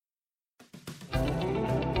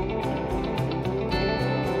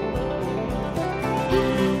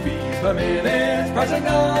per minute, project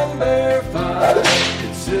number 5.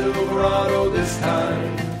 It's Silverado this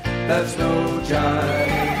time, that's no jive.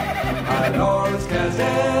 Hi, Lawrence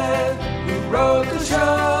Kazan, who wrote the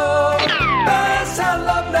show. Pass out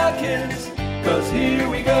love napkins, 'cause here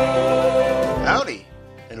we go. Howdy,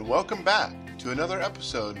 and welcome back to another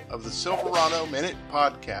episode of the Silverado Minute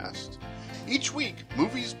Podcast. Each week,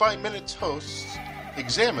 Movies by Minutes hosts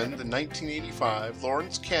examine the 1985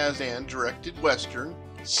 Lawrence Kazan directed Western,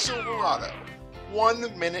 Silverado.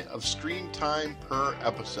 1 minute of screen time per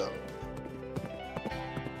episode.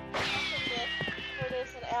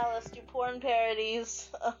 Curtis and Alice do porn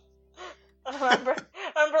parodies. remember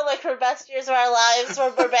like her best years of our lives.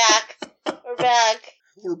 We're back. We're back.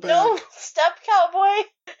 We're back. No, step cowboy.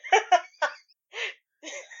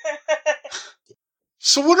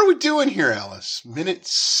 So what are we doing here, Alice? Minute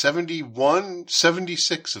 71,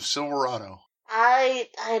 76 of Silverado. I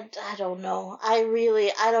don't know. I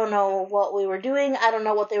don't know what we were doing. I don't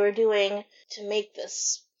know what they were doing to make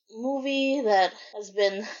this movie that has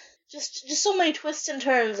been just so many twists and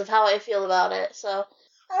turns of how I feel about it. So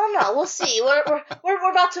I don't know. We'll see.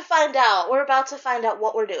 We're about to find out. We're about to find out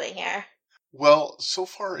what we're doing here. Well, so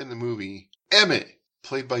far in the movie, Emmett,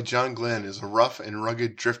 played by John Glenn, is a rough and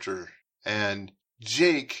rugged drifter, and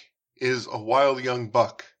Jake is a wild young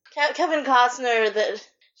buck. Kevin Costner, that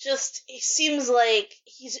just, he seems like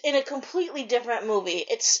he's in a completely different movie.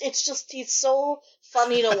 It's just, he's so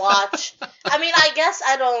funny to watch. I mean, I guess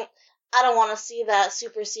I don't want to see that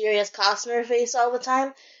super serious Costner face all the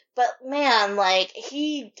time, but man, like,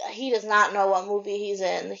 he does not know what movie he's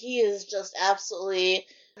in. He is just absolutely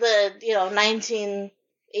the,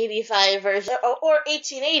 1985 version, or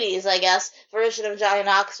 1880s, I guess, version of Johnny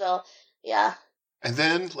Knoxville. Yeah. And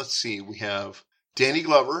then, let's see, we have Danny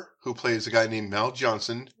Glover, who plays a guy named Mal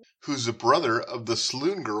Johnson, who's the brother of the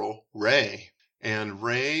saloon girl, Ray. And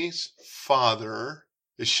Ray's father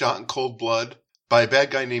is shot in cold blood by a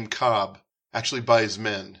bad guy named Cobb, actually by his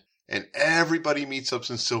men. And everybody meets up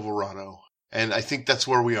in Silverado. And I think that's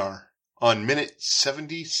where we are, on minute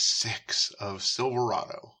 76 of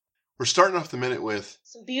Silverado. We're starting off the minute with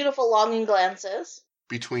some beautiful longing glances.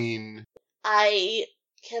 Between... I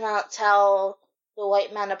cannot tell the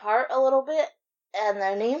white men apart a little bit and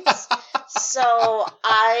their names. So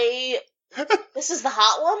this is the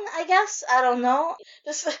hot one, I guess. I don't know.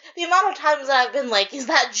 The amount of times that I've been like, is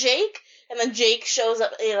that Jake? And then Jake shows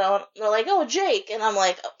up, and they're like, oh, Jake. And I'm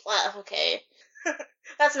like, oh, okay.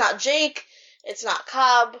 That's not Jake. It's not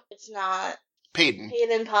Cobb. It's not Peyton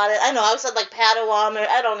Potted. I know, I said like Padawan, or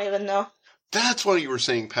I don't even know. That's why you were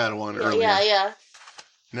saying Padawan earlier. Yeah.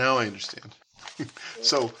 Now I understand.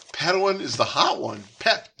 So, Padawan is the hot one.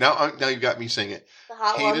 Now you got me saying it. The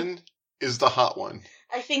hot Hayden one is the hot one.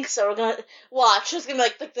 I think so. We're going to watch. It's going to be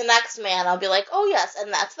like the next man. I'll be like, oh, yes,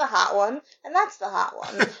 and that's the hot one, and that's the hot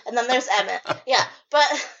one. And then there's Emmett. Yeah,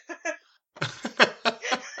 but...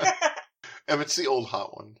 Emmett's the old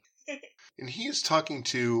hot one. And he is talking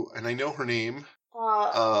to, and I know her name.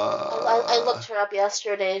 I looked her up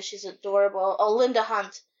yesterday. She's adorable. Oh, Linda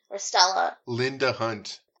Hunt, or Stella. Linda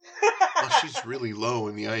Hunt. Oh, she's really low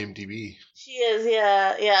in the IMDb. She is,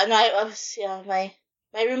 yeah. No,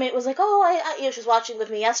 my roommate was like, oh, she was watching with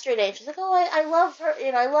me yesterday, and she's like, oh, I love her,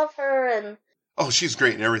 I love her, and... Oh, she's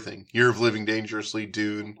great in everything. Year of Living Dangerously,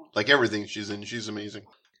 Dune, like everything she's in, she's amazing.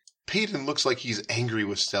 Peyton looks like he's angry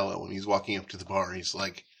with Stella when he's walking up to the bar. He's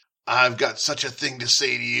like, I've got such a thing to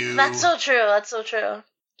say to you. That's so true.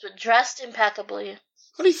 Dressed impeccably.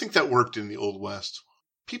 How do you think that worked in the Old West?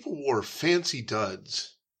 People wore fancy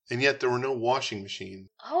duds, and yet there were no washing machines.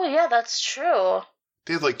 Oh, yeah, that's true.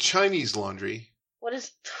 They had, like, Chinese laundry. What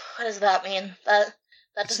does that mean? That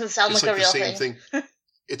doesn't sound like a real thing.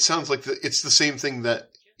 It sounds like it's the same thing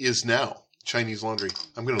that is now, Chinese laundry.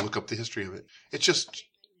 I'm going to look up the history of it. It's just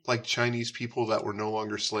like Chinese people that were no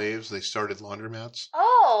longer slaves. They started laundromats.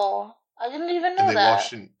 Oh, I didn't even know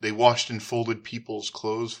that. They washed and folded people's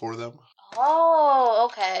clothes for them. Oh,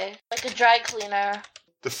 okay. Like a dry cleaner.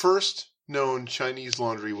 The first known Chinese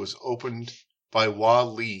laundry was opened by Hua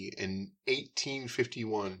Li in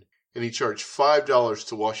 1851, and he charged $5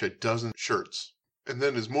 to wash a dozen shirts. And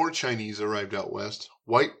then as more Chinese arrived out west,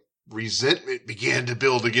 white resentment began to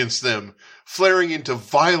build against them, flaring into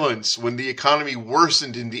violence when the economy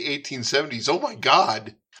worsened in the 1870s. Oh my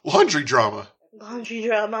God! Laundry drama. Laundry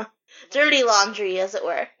drama. Dirty laundry, as it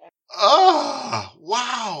were. Ah,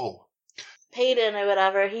 wow. Peyton or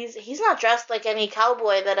whatever, he's not dressed like any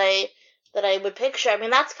cowboy that I would picture. I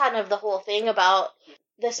mean, that's kind of the whole thing about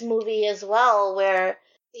this movie as well, where,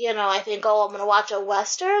 I think, oh, I'm going to watch a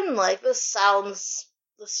Western? Like, this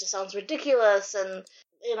just sounds ridiculous, and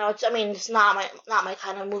it's not my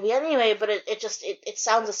kind of movie anyway, but it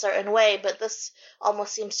sounds a certain way, but this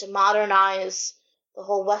almost seems to modernize the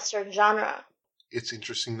whole Western genre. It's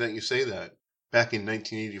interesting that you say that. Back in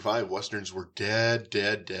 1985, Westerns were dead.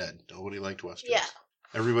 Nobody liked Westerns. Yeah.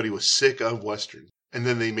 Everybody was sick of Westerns. And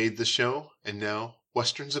then they made the show, and now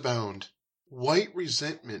Westerns abound. White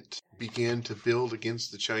resentment began to build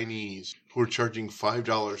against the Chinese, who were charging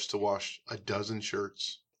 $5 to wash a dozen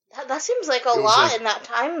shirts. That seems like a lot in that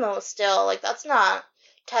time, though, still. Like, that's not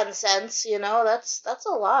 10 cents, That's a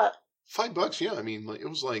lot. $5, yeah. I mean, it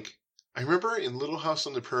was like... I remember in Little House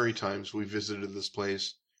on the Prairie times, we visited this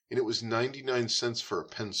place, and it was 99 cents for a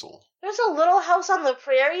pencil. There's a Little House on the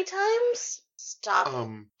Prairie times? Stop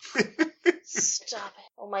it. Stop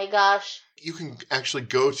it. Oh my gosh. You can actually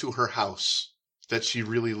go to her house that she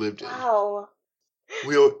really lived in. Wow.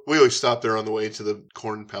 We always stop there on the way to the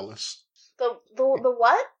Corn Palace. The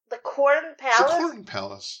what? The Corn Palace? The Corn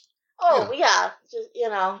Palace. Oh, yeah.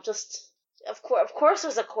 Of course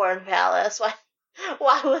there's a Corn Palace.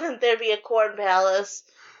 Why wouldn't there be a Corn Palace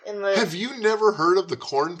in the... Have you never heard of the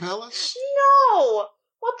Corn Palace? No!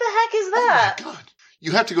 What the heck is that? Oh my god.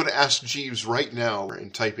 You have to go to Ask Jeeves right now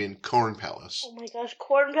and type in Corn Palace. Oh my gosh,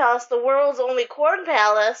 Corn Palace, the world's only Corn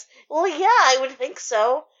Palace? Well, yeah, I would think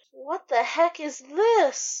so. What the heck is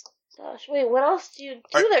this? Gosh, wait, what else do you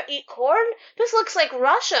do there? Eat corn? This looks like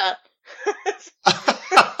Russia.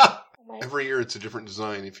 Every year it's a different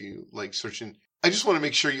design if you like searching. I just want to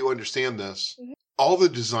make sure you understand this. Mm-hmm. All the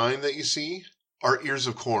design that you see are ears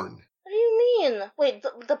of corn. What do you mean? Wait,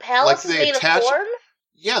 the palace is made of corn?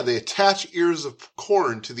 Yeah, they attach ears of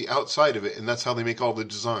corn to the outside of it, and that's how they make all the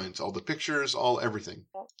designs, all the pictures, everything.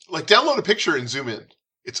 Like, download a picture and zoom in.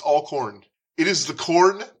 It's all corn. It is the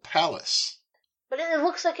Corn Palace. But it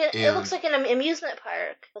looks like an amusement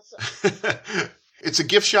park. It's a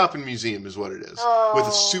gift shop and museum is what it is. Oh. With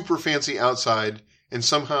a super fancy outside, and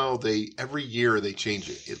somehow every year they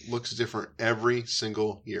change it. It looks different every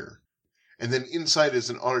single year. And then inside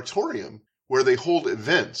is an auditorium where they hold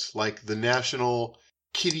events like the National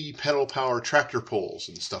Kitty Pedal Power Tractor Pulls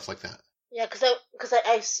and stuff like that. Yeah, because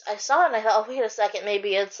I saw it and I thought, oh, wait a second,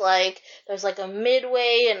 maybe it's like there's like a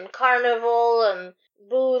Midway and Carnival and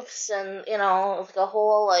booths and like a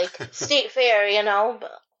whole like state fair,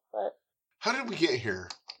 but how did we get here?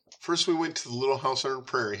 First we went to the Little House on the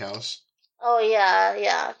Prairie house. Oh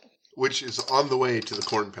yeah. Which is on the way to the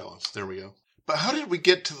Corn Palace. There we go. But how did we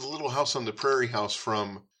get to the Little House on the Prairie house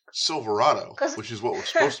from Silverado, which is what we're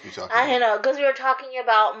supposed to be talking about? I know, because we were talking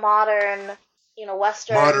about modern,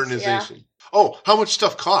 Western modernization. Yeah. Oh, how much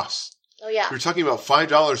stuff costs? Oh yeah. We were talking about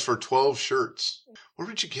 $5 for 12 shirts. Where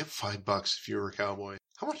did you get $5 if you were a cowboy?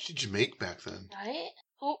 How much did you make back then? Right?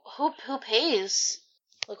 Who pays?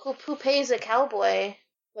 Like who pays a cowboy?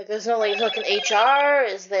 Like there's no like an HR?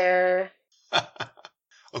 Is there?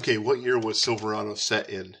 Okay, what year was Silverado set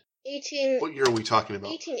in? What year are we talking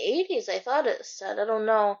about? 1880s, I thought it said. I don't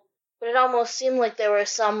know. But it almost seemed like there were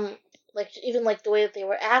some, like, even like the way that they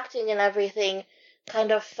were acting and everything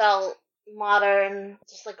kind of felt modern,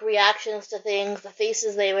 just like reactions to things, the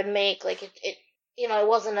faces they would make, like it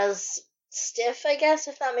wasn't as stiff, I guess,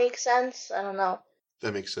 if that makes sense. I don't know.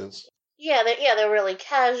 That makes sense. Yeah, they're really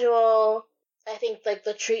casual. I think like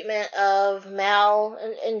the treatment of Mal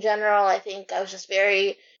in general, I think I was just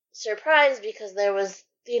very surprised because there was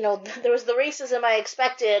the racism I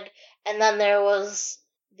expected, and then there was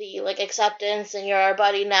the like acceptance and you're our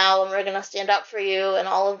buddy now and we're gonna stand up for you and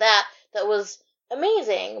all of that. That was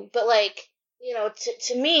amazing. But like,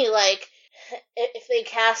 to me, like if they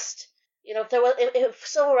cast, if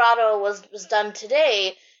Silverado was done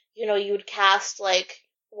today, you would cast like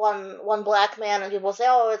one black man and people say,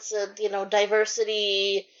 oh, it's a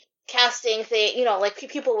diversity casting thing, like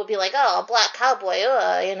people would be like, oh, a black cowboy,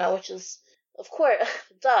 which is, of course,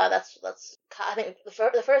 duh, that's I think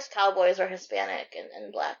the first cowboys were Hispanic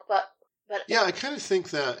and black, but yeah, I kind of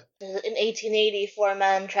think that in 1880 4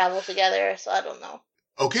 men traveled together, so I don't know.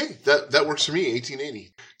 Okay, that works for me.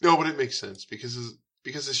 1880. No, but it makes sense because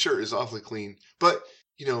the shirt is awfully clean. But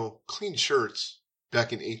clean shirts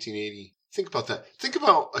back in 1880. Think about that. Think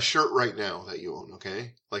about a shirt right now that you own.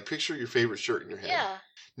 Okay, like picture your favorite shirt in your head. Yeah.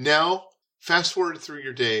 Now, fast forward through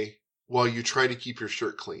your day while you try to keep your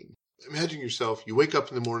shirt clean. Imagine yourself, you wake up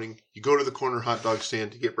in the morning, you go to the corner hot dog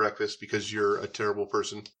stand to get breakfast because you're a terrible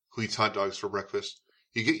person who eats hot dogs for breakfast.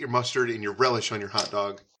 You get your mustard and your relish on your hot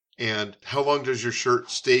dog. And how long does your shirt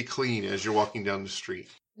stay clean as you're walking down the street?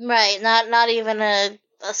 Right, not even a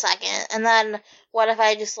second. And then what if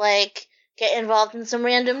I just like get involved in some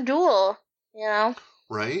random duel,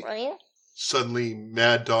 Right? Right? Suddenly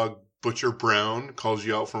Mad Dog Butcher Brown calls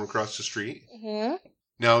you out from across the street. Mm-hmm.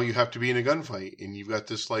 now you have to be in a gunfight, and you've got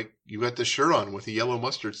this shirt on with a yellow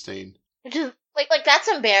mustard stain. Which is like that's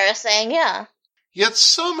embarrassing, yeah. Yet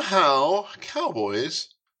somehow cowboys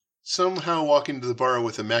walk into the bar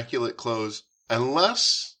with immaculate clothes,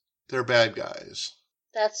 unless they're bad guys.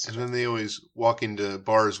 And then they always walk into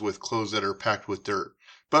bars with clothes that are packed with dirt.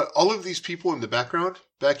 But all of these people in the background,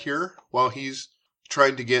 back here, while he's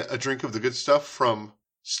trying to get a drink of the good stuff from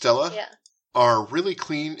Stella, are really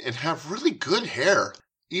clean and have really good hair,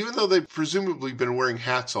 even though they've presumably been wearing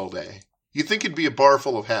hats all day. You'd think it'd be a bar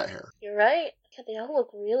full of hat hair. You're right. Yeah, they all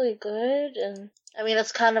look really good, and I mean,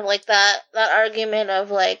 it's kind of like that argument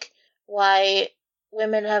of like why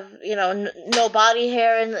women have, no body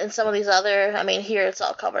hair in some of these other, I mean, here it's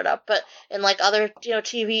all covered up, but in like other,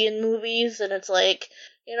 TV and movies, and it's like,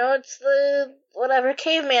 it's the whatever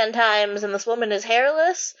caveman times, and this woman is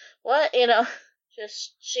hairless. What,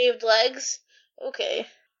 just shaved legs? Okay.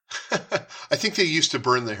 I think they used to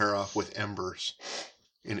burn the hair off with embers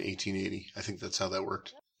in 1880. I think that's how that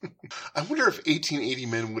worked. I wonder if 1880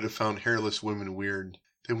 men would have found hairless women weird.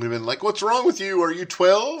 They would have been like, what's wrong with you? Are you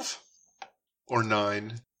 12? Or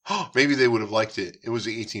 9? Maybe they would have liked it. It was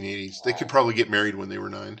the 1880s. They could probably get married when they were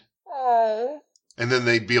 9. Oh. And then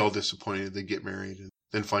they'd be all disappointed. They'd get married and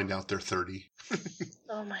then find out they're 30.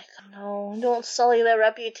 Oh my God, no. Don't sully their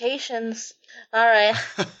reputations. All right.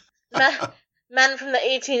 Men from the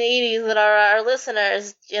 1880s that are our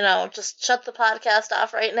listeners, just shut the podcast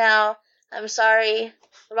off right now. I'm sorry.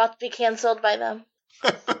 We're about to be canceled by them.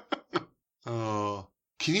 Oh.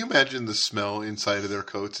 Can you imagine the smell inside of their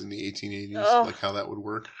coats in the 1880s? Oh. Like how that would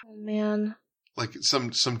work? Oh, man. Like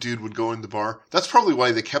some dude would go in the bar. That's probably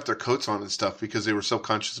why they kept their coats on and stuff, because they were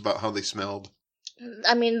self-conscious about how they smelled.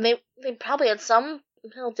 I mean, they probably had some,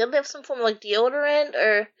 did they have some form of like deodorant,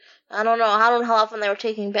 or I don't know how often they were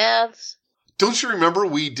taking baths. Don't you remember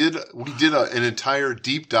we did an entire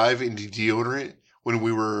deep dive into deodorant when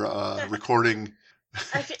we were recording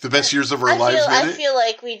the best years of our lives? I feel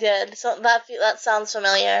like we did. So that sounds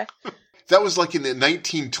familiar. That was like in the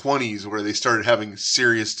 1920s where they started having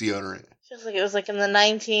serious deodorant. Feels like it was like in the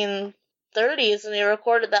 1930s when we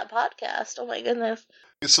recorded that podcast. Oh my goodness.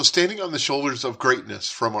 So standing on the shoulders of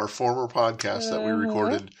greatness from our former podcast that we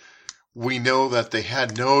recorded, we know that they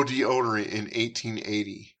had no deodorant in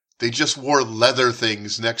 1880. They just wore leather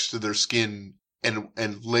things next to their skin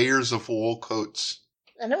and layers of wool coats.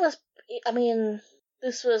 And it was, I mean,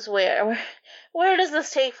 this was where does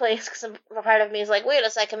this take place? Because a part of me is like, wait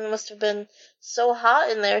a second, it must have been so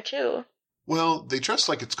hot in there too. Well, they dress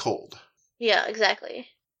like it's cold. Yeah, exactly.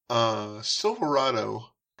 Silverado,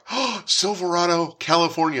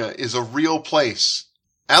 California is a real place.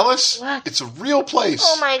 Alice? What? It's a real place.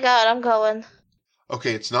 Oh my God, I'm going.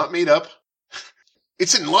 Okay, it's not made up.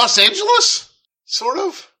 It's in Los Angeles? Sort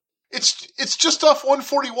of. It's just off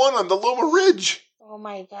 141 on the Loma Ridge. Oh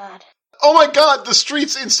my God. Oh my God, the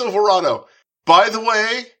streets in Silverado. By the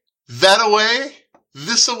way, that away,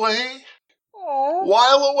 this away,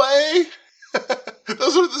 while away.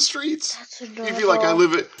 Those are the streets. That's adorable. You'd be like, I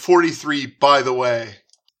live at 43, by the way.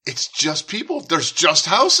 It's just people. There's just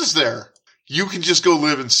houses there. You can just go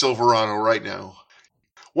live in Silverado right now.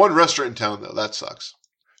 One restaurant in town, though. That sucks.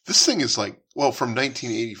 This thing is like, well, from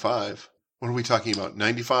 1985. What are we talking about?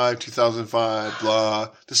 95, 2005, blah.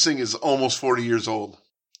 This thing is almost 40 years old.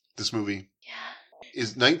 This movie. Yeah.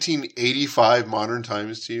 Is 1985 modern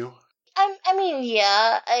times to you? I mean,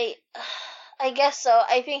 yeah. I guess so.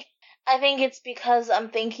 I think it's because I'm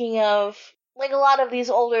thinking of, like, a lot of these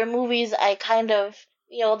older movies, I kind of,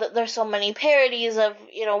 there's so many parodies of,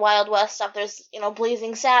 Wild West stuff. There's,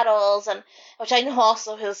 Blazing Saddles, and which I know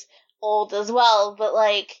also is old as well, but,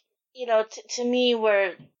 like, to me,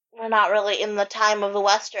 we're not really in the time of the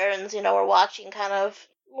Westerns, we're watching kind of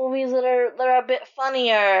movies that are a bit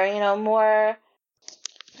funnier, more,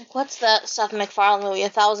 like, what's that Seth MacFarlane movie,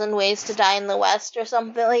 1,000 Ways to Die in the West, or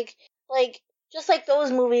something, like, just like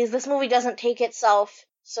those movies, this movie doesn't take itself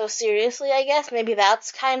so seriously, I guess. Maybe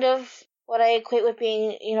that's kind of what I equate with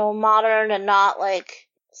being, modern and not, like,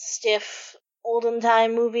 stiff, olden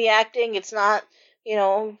time movie acting. It's not,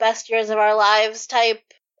 best years of our lives type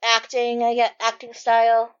acting, acting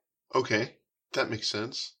style. Okay, that makes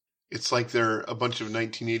sense. It's like they're a bunch of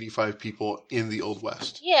 1985 people in the Old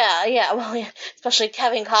West. Yeah, well, yeah, especially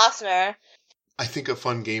Kevin Costner. I think a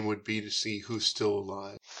fun game would be to see who's still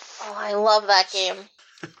alive. Oh, I love that game.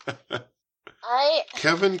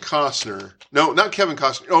 Kevin Costner. No, not Kevin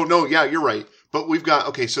Costner. Oh, no, yeah, you're right. But we've got,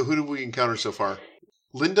 okay, so who did we encounter so far?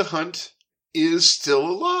 Linda Hunt is still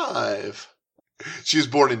alive. She was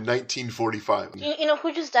born in 1945. You know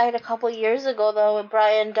who just died a couple years ago, though?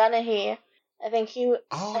 Brian Dennehy. I think he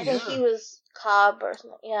Oh, was Cobb or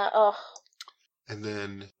something. Yeah. Oh, And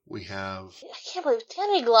then we have I can't believe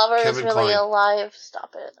Danny Glover is Kevin really Kline. alive.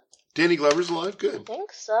 Stop it. Danny Glover's alive? I Good.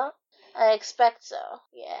 think so. I expect so.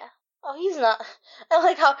 Yeah. Oh, he's not. I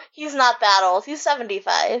like how he's not that old. He's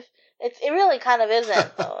 75. It really kind of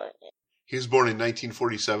isn't though. He was born in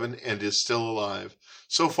 1947 and is still alive.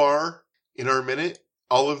 So far, in our minute,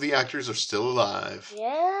 all of the actors are still alive.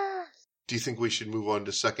 Yeah. Do you think we should move on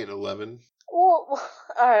to second 11? Well,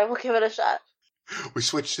 all right. We'll give it a shot. We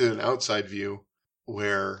switched to an outside view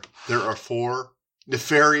where there are 4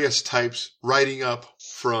 nefarious types riding up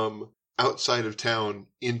from outside of town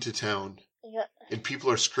into town. Yeah. And people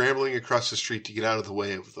are scrambling across the street to get out of the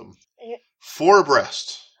way of them. Yeah. 4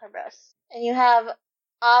 abreast. And you have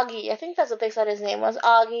Augie. I think that's what they said his name was.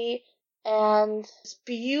 Augie. And this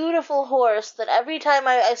beautiful horse that every time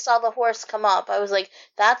I saw the horse come up, I was like,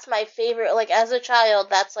 that's my favorite. Like, as a child,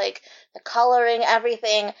 that's like the coloring,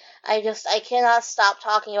 everything. I cannot stop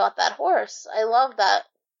talking about that horse. I love that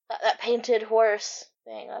painted horse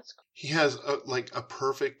thing. That's cool. He has a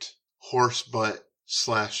perfect horse butt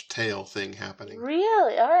 / tail thing happening.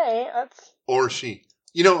 Really? All right. That's. Or she.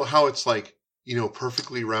 You know how it's like,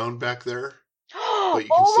 perfectly round back there? But you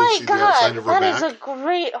can Oh still my see God, the outside of her that back. is a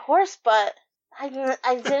great horse butt. I didn't.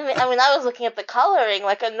 I mean, I was looking at the coloring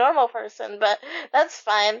like a normal person, but that's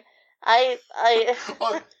fine.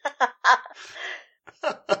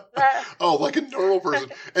 Oh, like a normal person.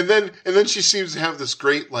 And then she seems to have this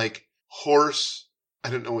great like horse.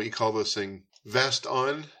 I don't know what you call this thing. Vest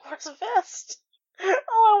on. Horse vest. Oh,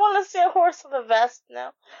 I want to see a horse with a vest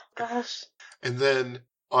now. Gosh. And then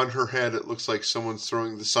on her head, it looks like someone's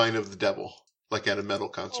throwing the sign of the devil, like at a metal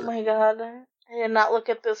concert. Oh my God. I did not look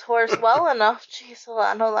at this horse well enough. Jeez, hold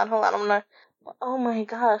on. I'm gonna. Oh my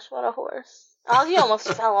gosh, what a horse. Augie almost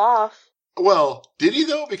fell off. Well, did he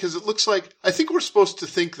though? Because it looks like, I think we're supposed to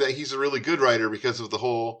think that he's a really good rider because of the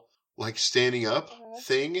whole, like, standing up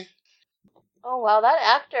thing. Oh wow, that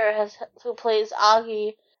actor who plays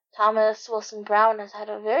Augie, Thomas Wilson Brown, has had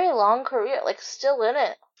a very long career, like, still in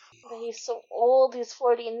it. But he's so old, he's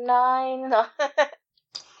 49. No.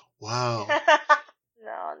 Wow.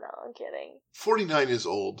 No, I'm kidding. 49 is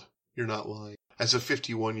old. You're not lying. As a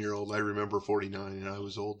 51-year-old, I remember 49, and I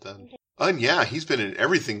was old then. And yeah, he's been in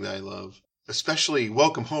everything that I love. Especially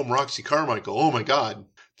Welcome Home, Roxy Carmichael. Oh my God.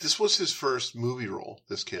 This was his first movie role,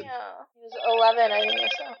 this kid. Yeah, he was 11, I think, or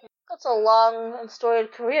so. That's a long and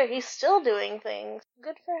storied career. He's still doing things.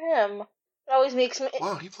 Good for him. It always makes me...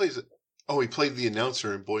 Wow, he plays it. Oh, he played the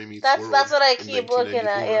announcer in Boy Meets World. That's what I keep looking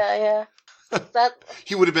at, yeah.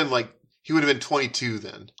 He would have been 22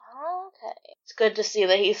 then. Okay. It's good to see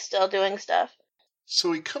that he's still doing stuff.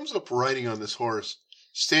 So he comes up riding on this horse,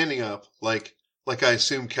 standing up, like I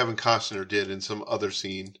assume Kevin Costner did in some other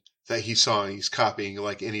scene that he saw and he's copying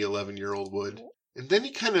like any 11-year-old would. And then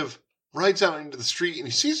he kind of rides out into the street and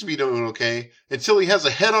he seems to be doing okay until he has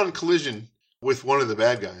a head-on collision with one of the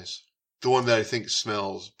bad guys. The one that I think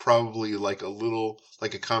smells probably like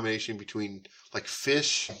a combination between like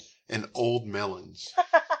fish and old melons.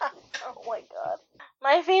 Oh my God.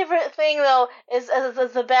 My favorite thing though is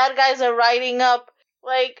as the bad guys are riding up,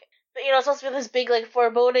 like, it's supposed to be this big like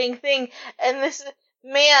foreboding thing, and this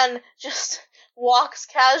man just walks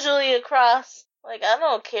casually across. Like, I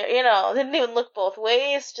don't care, didn't even look both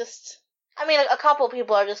ways. I mean, a couple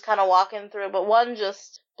people are just kind of walking through, but one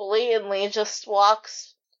just blatantly just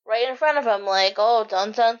walks right in front of him, like, oh,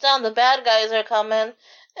 dun dun dun, the bad guys are coming, and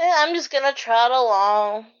I'm just gonna trot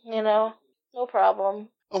along, no problem.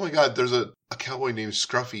 Oh my God, there's a cowboy named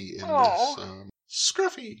Scruffy in this.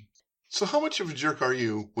 Scruffy! So how much of a jerk are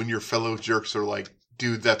you when your fellow jerks are like,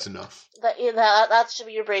 dude, that's enough? That should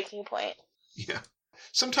be your breaking point. Yeah.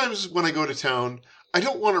 Sometimes when I go to town, I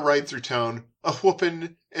don't want to ride through town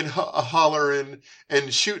a-whooping and a-hollering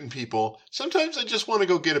and shooting people. Sometimes I just want to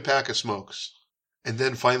go get a pack of smokes. And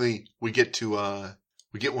then finally we get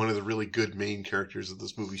one of the really good main characters of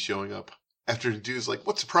this movie showing up. After the dude's like,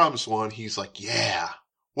 what's the problem, Swan? He's like, yeah,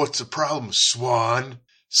 what's the problem, Swan?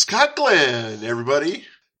 Scott Glenn, everybody.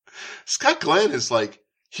 Scott Glenn is like,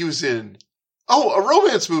 he was in, a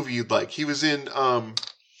romance movie you'd like. He was in,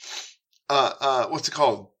 what's it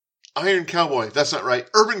called? Iron Cowboy. That's not right.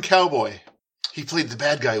 Urban Cowboy. He played the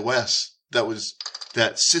bad guy, Wes, that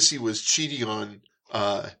Sissy was cheating on,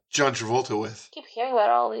 John Travolta with. I keep hearing about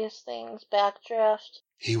all these things. Backdraft.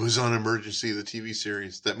 He was on Emergency, the TV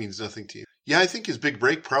series. That means nothing to you. Yeah, I think his big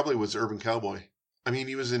break probably was Urban Cowboy. I mean,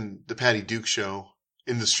 he was in the Patty Duke Show,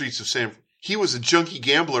 in the streets of he was a junkie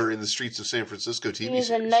gambler in the streets of San Francisco TV series. He was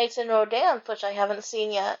in Nights in Rodance, which I haven't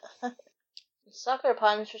seen yet. Sucker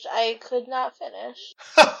Punch, which I could not finish.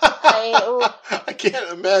 I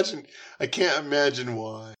can't imagine. I can't imagine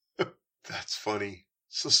why. That's funny.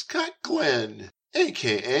 So Scott Glenn,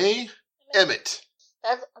 a.k.a. Emmett.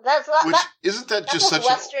 Isn't that just such a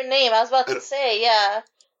Western name? I was about to say, yeah.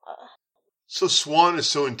 So Swan is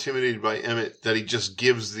so intimidated by Emmett that he just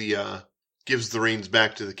gives the reins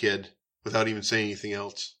back to the kid without even saying anything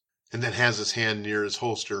else, and then has his hand near his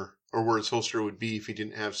holster, or where his holster would be if he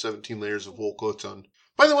didn't have 17 layers of wool coats on.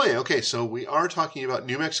 By the way, okay, so we are talking about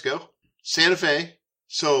New Mexico, Santa Fe.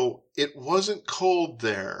 So it wasn't cold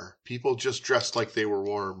there. People just dressed like they were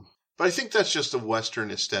warm. But I think that's just a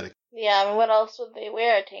Western aesthetic. Yeah, I mean, what else would they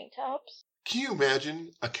wear? Tank tops? Can you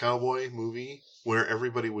imagine a cowboy movie where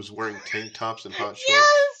everybody was wearing tank tops and hot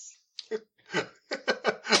shorts? Yes!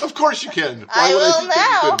 Of course you can. Why I would will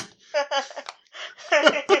I think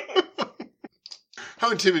that you couldn't?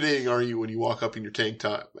 How intimidating are you when you walk up in your tank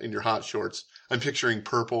top and your hot shorts? I'm picturing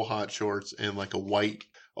purple hot shorts and like a white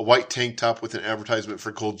tank top with an advertisement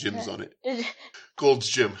for Gold's Gym's on it. Gold's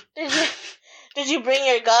Gym. Did you bring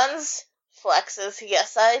your guns? Flexes.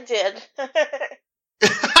 Yes, I did.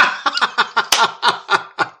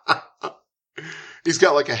 He's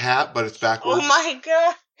got like a hat, but it's backwards. Oh my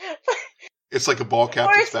god! It's like a ball cap.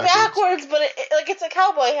 Or it's backwards, but it's a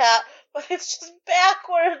cowboy hat, but it's just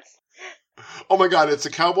backwards. Oh my god, it's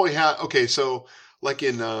a cowboy hat. Okay, so like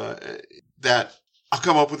in that, I'll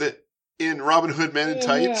come up with it. In Robin Hood Men in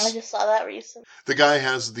Tights. I just saw that recently. The guy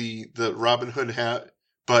has the Robin Hood hat,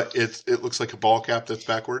 but it looks like a ball cap that's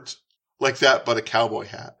backwards. Like that, but a cowboy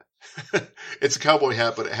hat. It's a cowboy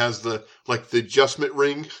hat, but it has the adjustment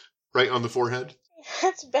ring right on the forehead.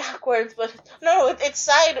 It's backwards, but no, it's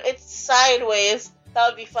sideways. That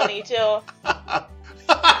would be funny too. Oh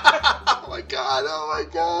my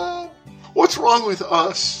god. What's wrong with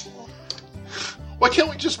us? Why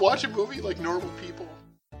can't we just watch a movie like normal people?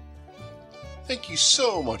 Thank you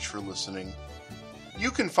so much for listening.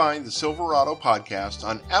 You can find the Silverado Podcast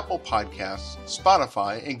on Apple Podcasts,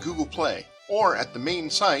 Spotify, and Google Play, or at the main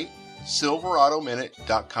site,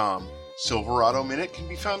 silveradominute.com. Silverado Minute can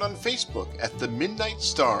be found on Facebook at The Midnight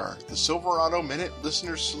Star, the Silverado Minute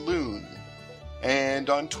Listener Saloon, and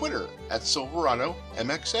on Twitter at Silverado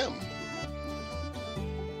MXM.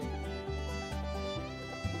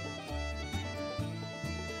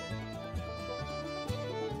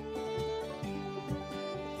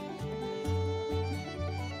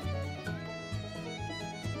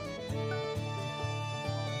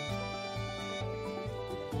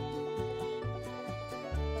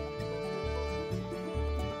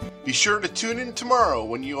 Be sure to tune in tomorrow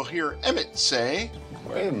when you'll hear Emmett say,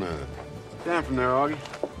 "Wait a minute. Down from there, Augie."